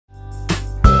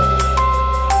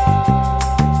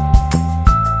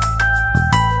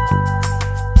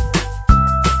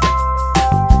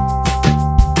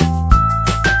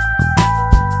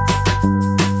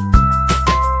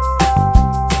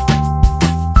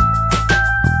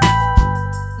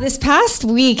This past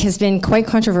week has been quite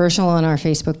controversial on our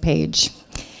Facebook page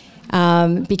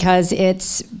because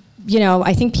it's,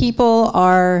 I think people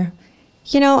are,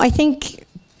 I think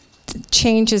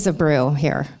change is a brew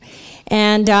here.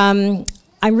 And I'm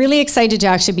really excited to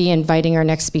actually be inviting our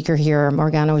next speaker here,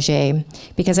 Morgane Oger,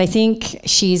 because I think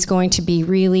she's going to be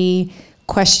really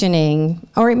questioning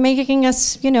or making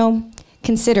us,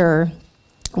 consider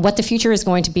what the future is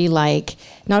going to be like,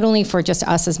 not only for just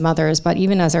us as mothers, but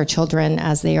even as our children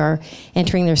as they are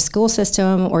entering their school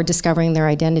system or discovering their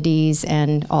identities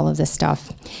and all of this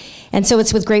stuff. And so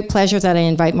it's with great pleasure that I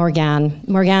invite Morgane.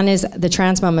 Morgane is the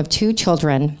trans mom of 2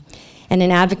 children and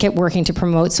an advocate working to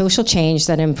promote social change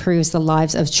that improves the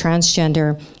lives of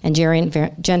transgender and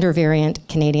gender variant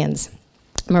Canadians.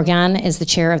 Morgane is the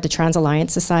chair of the Trans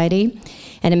Alliance Society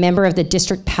and a member of the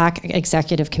District PAC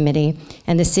Executive Committee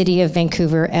and the City of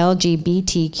Vancouver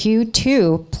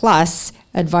LGBTQ2+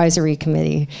 Advisory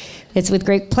Committee. It's with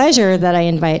great pleasure that I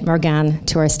invite Morgane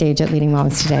to our stage at Leading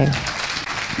Moms today.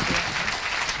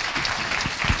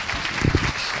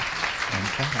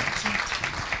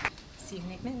 See you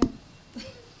in 8 minutes.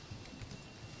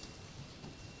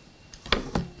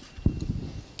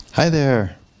 Hi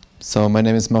there. So my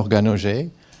name is Morgane Oger,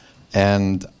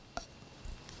 and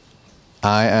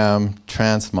I am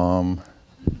trans mom.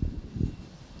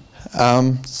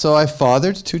 So I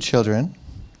fathered 2 children,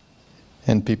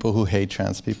 and people who hate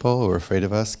trans people or are afraid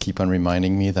of us keep on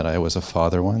reminding me that I was a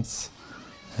father once,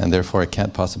 and therefore I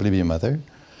can't possibly be a mother.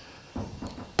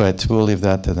 But we'll leave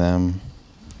that to them.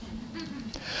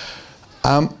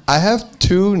 I have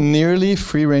 2 nearly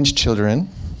free-range children,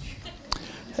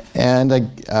 and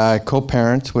I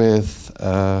co-parent with,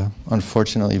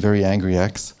 unfortunately, very angry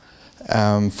ex.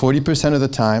 40% of the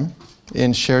time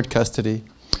in shared custody.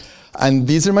 And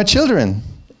these are my children.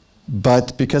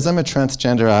 But because I'm a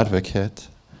transgender advocate,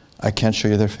 I can't show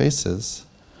you their faces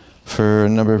for a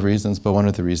number of reasons, but one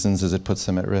of the reasons is it puts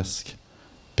them at risk.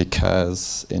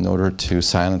 Because in order to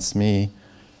silence me,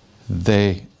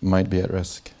 they might be at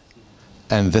risk.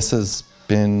 And this has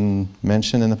been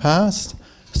mentioned in the past,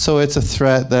 so it's a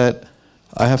threat that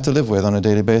I have to live with on a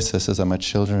daily basis, as my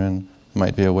children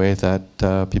might be a way that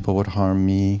people would harm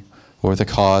me or the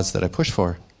cause that I push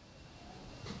for.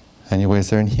 Anyways,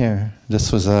 they're in here.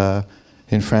 This was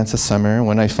in France this summer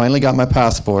when I finally got my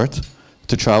passport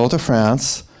to travel to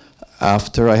France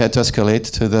after I had to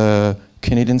escalate to the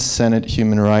Canadian Senate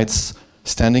Human Rights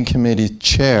Standing Committee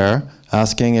chair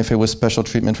asking if it was special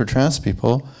treatment for trans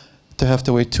people to have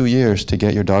to wait 2 years to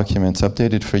get your documents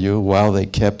updated for you while they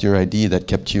kept your ID that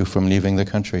kept you from leaving the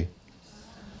country.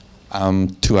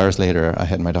 2 hours later, I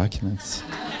had my documents.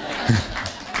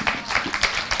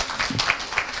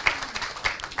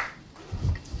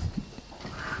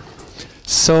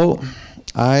 So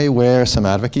I wear some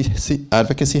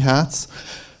advocacy hats.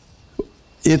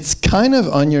 It's kind of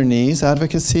on your knees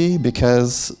advocacy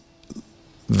because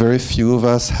very few of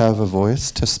us have a voice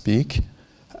to speak,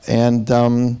 and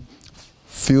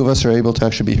few of us are able to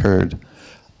actually be heard.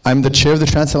 I'm the chair of the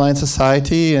Trans Alliance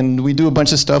Society, and we do a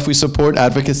bunch of stuff. We support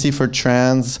advocacy for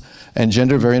trans and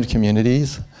gender variant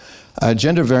communities.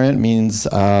 Gender variant means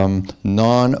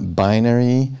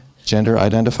non-binary gender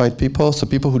identified people, so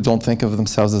people who don't think of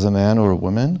themselves as a man or a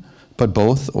woman, but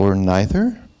both or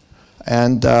neither.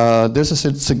 And there's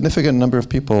a significant number of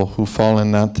people who fall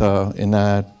in that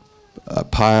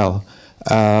pile.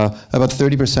 About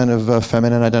 30% of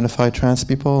feminine identified trans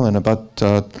people and about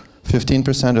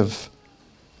 15% of,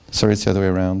 sorry, it's the other way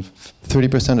around,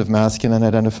 30% of masculine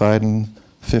identified and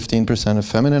 15% of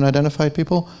feminine identified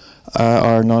people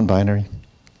are non-binary.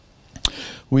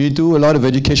 We do a lot of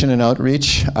education and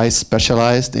outreach. I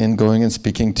specialized in going and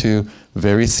speaking to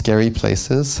very scary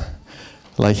places,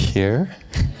 like here.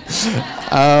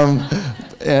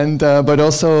 But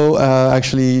also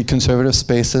actually conservative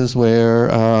spaces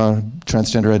where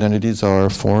transgender identities are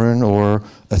foreign or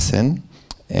a sin,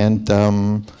 and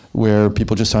where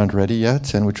people just aren't ready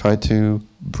yet, and we try to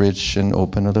bridge and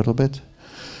open a little bit.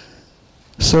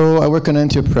 So I work on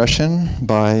anti-oppression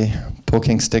by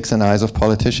poking sticks in eyes of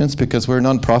politicians, because we're a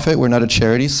non-profit, we're not a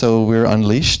charity, so we're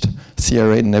unleashed.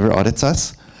 CRA never audits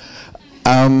us.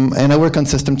 And I work on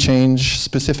system change,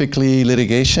 specifically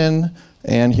litigation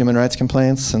and human rights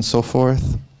complaints and so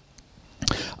forth.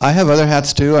 I have other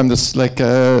hats too. I'm just like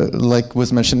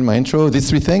was mentioned in my intro, these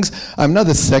 3 things. I'm now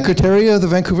the secretary of the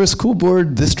Vancouver School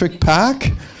Board District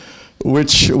PAC,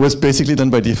 which was basically done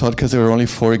by default because there were only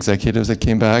 4 executives that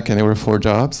came back and there were 4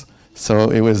 jobs. So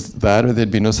it was that or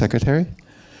there'd be no secretary.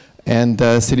 And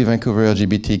City of Vancouver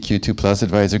LGBTQ2+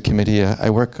 Advisory Committee, I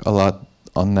work a lot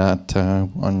on that,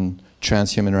 on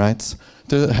trans human rights.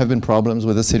 There have been problems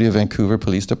with the City of Vancouver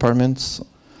police departments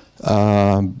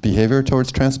behavior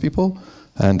towards trans people,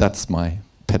 and that's my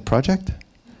pet project.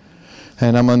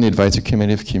 And I'm on the advisory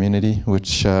committee of Community,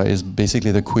 which is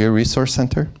basically the queer resource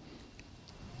center.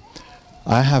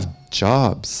 I have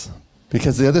jobs,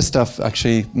 because the other stuff,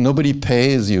 actually, nobody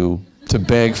pays you to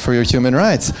beg for your human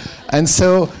rights. And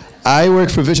so I work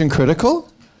for Vision Critical.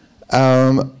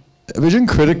 Vision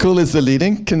Critical is the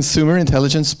leading consumer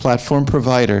intelligence platform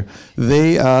provider.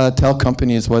 They tell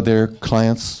companies what their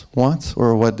clients want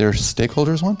or what their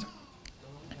stakeholders want.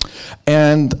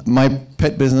 And my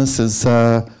pet business is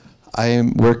I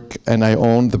work and I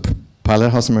own the Pilot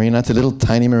House Marina. It's a little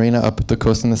tiny marina up the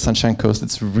coast on the Sunshine Coast.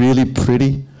 It's really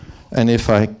pretty. And if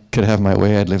I could have my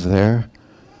way, I'd live there.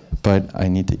 But I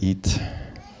need to eat.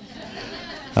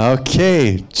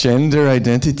 Okay, gender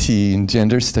identity and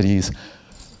gender studies.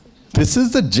 This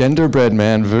is the genderbread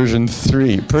man version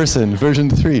 3, version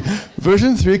 3.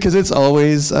 Version 3 because it's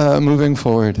always moving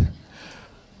forward.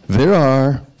 There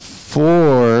are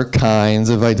 4 kinds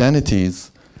of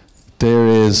identities. There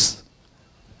is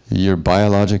your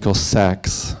biological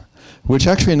sex, which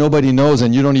actually nobody knows,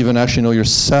 and you don't even actually know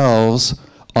yourselves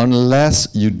unless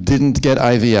you didn't get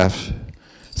IVF.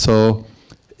 So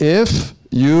if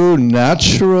you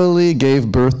naturally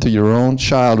gave birth to your own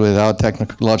child without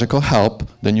technological help,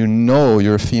 then you know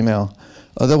you're a female.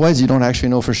 Otherwise, you don't actually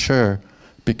know for sure,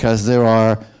 because there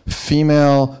are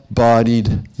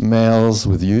female-bodied males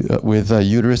with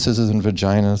uteruses and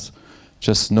vaginas,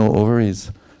 just no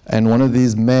ovaries. And one of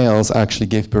these males actually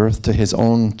gave birth to his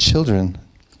own children,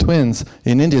 twins,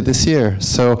 in India this year.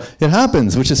 So it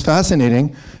happens, which is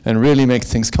fascinating and really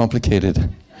makes things complicated.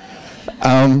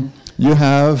 You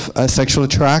have a sexual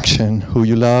attraction, who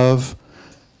you love.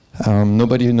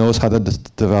 Nobody knows how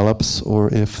that develops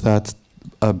or if that's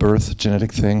a birth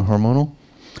genetic thing, hormonal.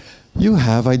 You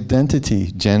have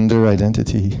identity, gender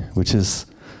identity, which is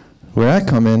where I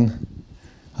come in.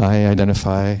 I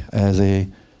identify as a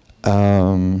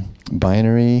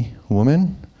binary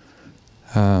woman,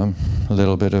 a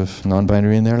little bit of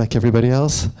non-binary in there like everybody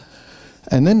else.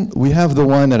 And then we have the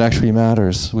one that actually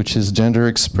matters, which is gender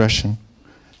expression.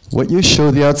 What you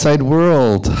show the outside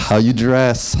world, how you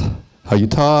dress, how you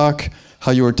talk,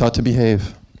 how you were taught to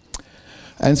behave.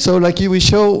 And so like we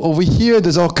show over here,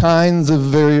 there's all kinds of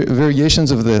variations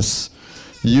of this.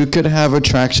 You could have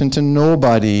attraction to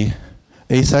nobody,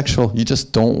 asexual. You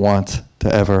just don't want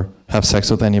to ever have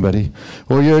sex with anybody.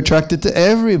 Or you're attracted to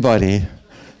everybody.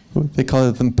 They call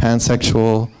it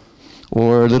pansexual,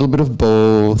 or a little bit of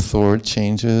both, or it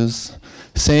changes.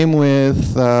 Same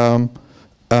with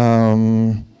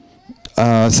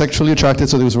sexually attracted,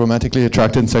 so there's romantically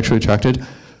attracted and sexually attracted.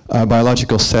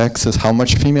 Biological sex is how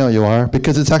much female you are,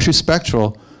 because it's actually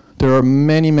spectral. There are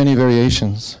many, many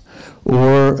variations.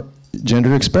 Or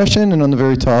gender expression, and on the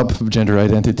very top of gender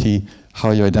identity,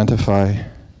 how you identify.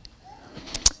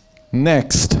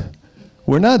 Next,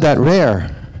 we're not that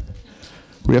rare.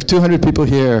 We have 200 people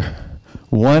here.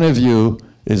 One of you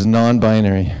is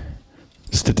non-binary,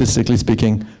 statistically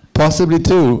speaking. Possibly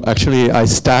 2. Actually, I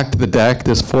stacked the deck.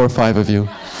 There's 4 or 5 of you.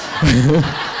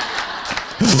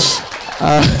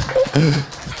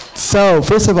 So,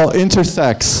 first of all,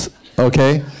 intersex,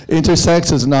 okay?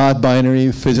 Intersex is not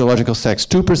binary physiological sex.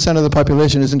 2% of the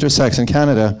population is intersex in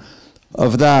Canada.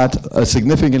 Of that, a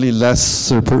significantly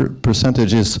less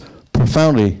percentage is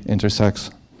profoundly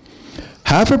intersex.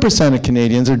 0.5% of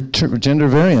Canadians are gender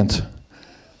variant.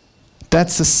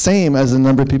 That's the same as the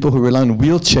number of people who rely on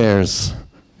wheelchairs,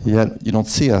 yet you don't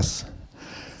see us.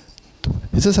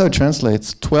 This is how it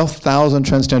translates. 12,000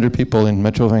 transgender people in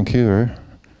Metro Vancouver,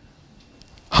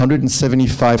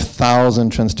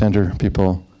 175,000 transgender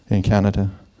people in Canada.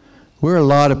 We're a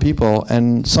lot of people,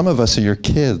 and some of us are your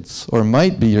kids, or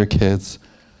might be your kids.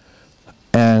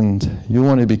 And you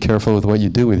want to be careful with what you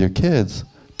do with your kids,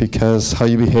 because how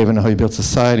you behave and how you build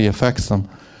society affects them.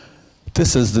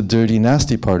 This is the dirty,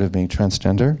 nasty part of being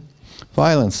transgender.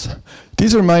 Violence.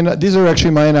 These are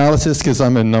actually my analysis, because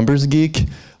I'm a numbers geek.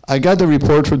 I got the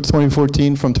report for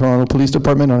 2014 from Toronto Police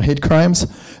Department on hate crimes,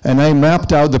 and I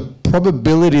mapped out the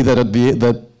probability that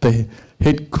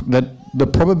the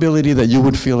probability that you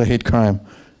would feel a hate crime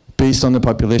based on the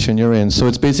population you're in. So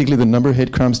it's basically the number of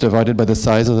hate crimes divided by the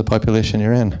size of the population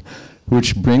you're in,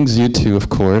 which brings you to, of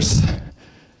course,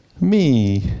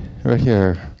 me, right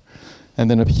here. And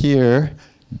then up here,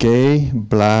 gay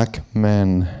black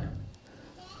men.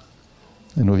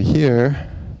 And over here,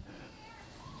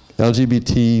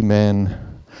 LGBT men.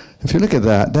 If you look at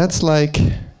that, that's like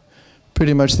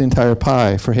pretty much the entire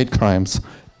pie for hate crimes,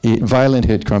 violent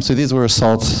hate crimes. So these were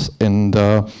assaults and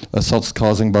assaults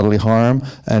causing bodily harm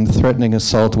and threatening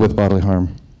assault with bodily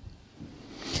harm.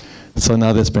 So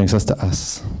now this brings us to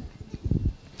us.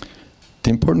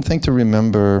 important thing to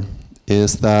remember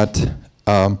is that,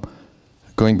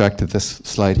 going back to this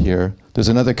slide here, there's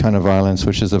another kind of violence,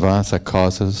 which is the violence that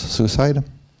causes suicide.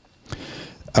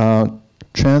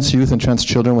 Trans youth and trans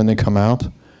children, when they come out,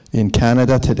 in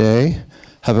Canada today,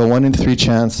 have a 1 in 3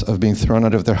 chance of being thrown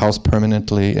out of their house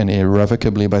permanently and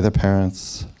irrevocably by their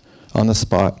parents on the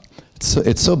spot.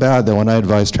 It's so bad that when I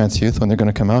advise trans youth, when they're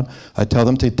going to come out, I tell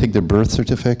them to take their birth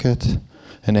certificate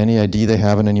and any ID they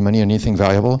have and any money, anything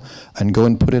valuable, and go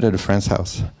and put it at a friend's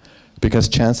house. Because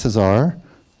chances are,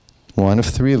 1 of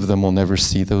 3 of them will never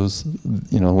see those,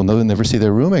 will never see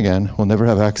their room again, will never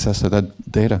have access to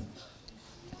that data.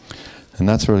 And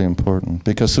that's really important,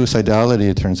 because suicidality,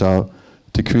 it turns out,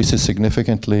 decreases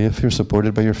significantly if you're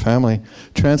supported by your family.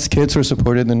 Trans kids who are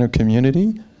supported in their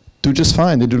community do just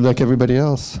fine. They do like everybody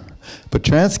else. But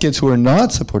trans kids who are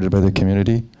not supported by their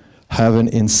community have an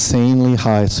insanely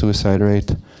high suicide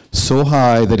rate, so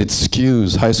high that it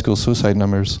skews high school suicide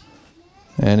numbers.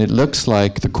 And it looks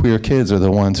like the queer kids are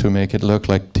the ones who make it look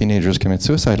like teenagers commit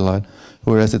suicide a lot,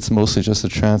 whereas it's mostly just the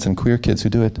trans and queer kids who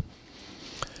do it.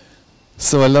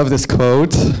 So I love this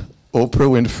quote, Oprah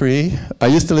Winfrey. I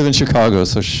used to live in Chicago,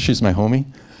 so she's my homie.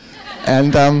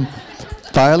 And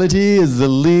biology is the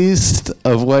least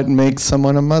of what makes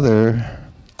someone a mother.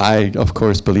 I, of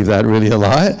course, believe that really a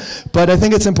lot, but I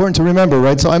think it's important to remember,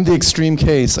 right? So I'm the extreme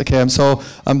case, okay?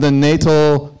 I'm the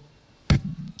natal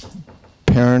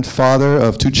parent, father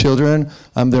of 2 children.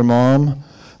 I'm their mom,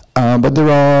 but there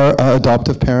are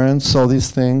adoptive parents, all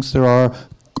these things. There are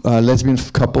lesbian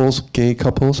couples, gay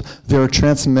couples. There are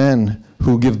trans men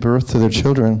who give birth to their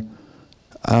children.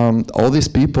 All these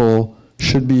people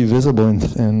should be visible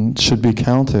and should be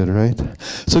counted, right?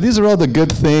 So these are all the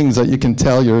good things that you can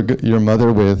tell your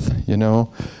mother with,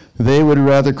 They would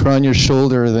rather cry on your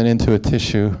shoulder than into a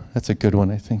tissue. That's a good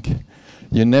one, I think.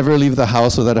 You never leave the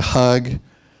house without a hug.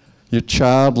 Your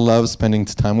child loves spending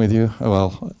time with you,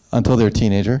 well, until they're a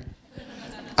teenager.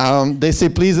 They say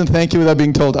please and thank you without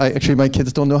being told. Actually, my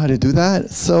kids don't know how to do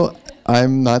that, so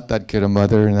I'm not that good a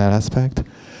mother in that aspect.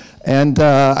 And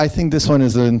I think this one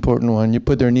is an important one. You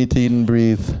put their need to eat and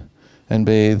breathe and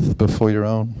bathe before your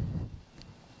own.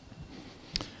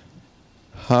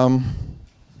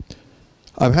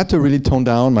 I've had to really tone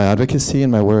down my advocacy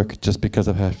and my work just because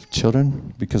I have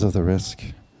children, because of the risk.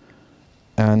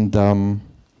 And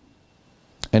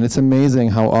it's amazing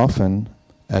how often,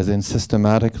 as in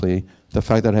systematically, the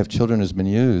fact that I have children has been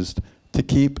used to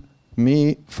keep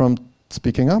me from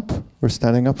speaking up or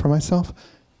standing up for myself,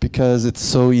 because it's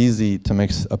so easy to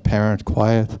make a parent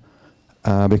quiet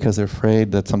because they're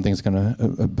afraid that something's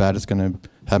bad is gonna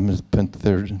happen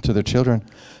to their children.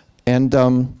 And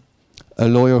a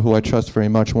lawyer who I trust very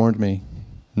much warned me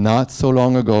not so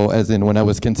long ago, as in when I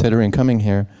was considering coming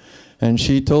here, and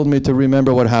she told me to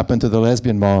remember what happened to the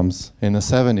lesbian moms in the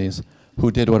 70s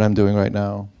who did what I'm doing right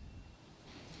now.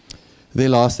 They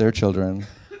lost their children.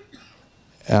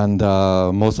 And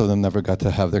most of them never got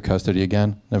to have their custody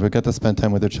again, never got to spend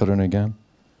time with their children again.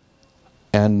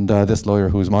 And this lawyer,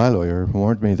 who's my lawyer,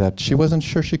 warned me that she wasn't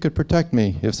sure she could protect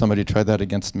me if somebody tried that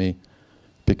against me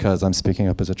because I'm speaking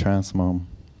up as a trans mom.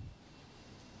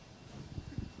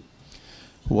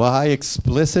 Why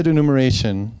explicit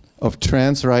enumeration of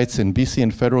trans rights in BC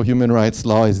and federal human rights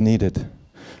law is needed.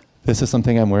 This is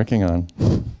something I'm working on.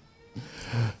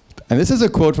 And this is a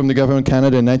quote from the government of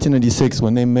Canada in 1996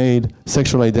 when they made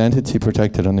sexual identity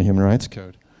protected on the Human Rights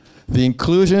Code. The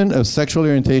inclusion of sexual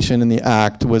orientation in the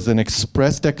Act was an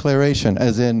express declaration,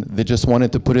 as in they just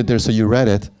wanted to put it there so you read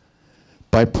it,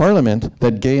 by Parliament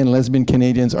that gay and lesbian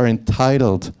Canadians are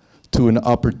entitled to an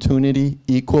opportunity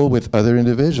equal with other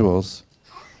individuals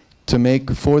to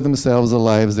make for themselves the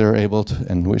lives they're able to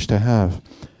and wish to have.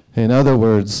 In other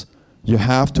words, you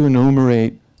have to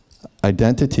enumerate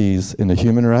identities in the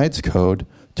Human Rights Code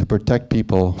to protect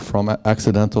people from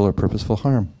accidental or purposeful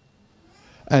harm.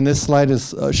 And this slide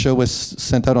was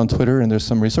sent out on Twitter, and there's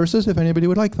some resources if anybody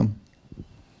would like them.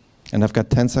 And I've got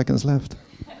 10 seconds left.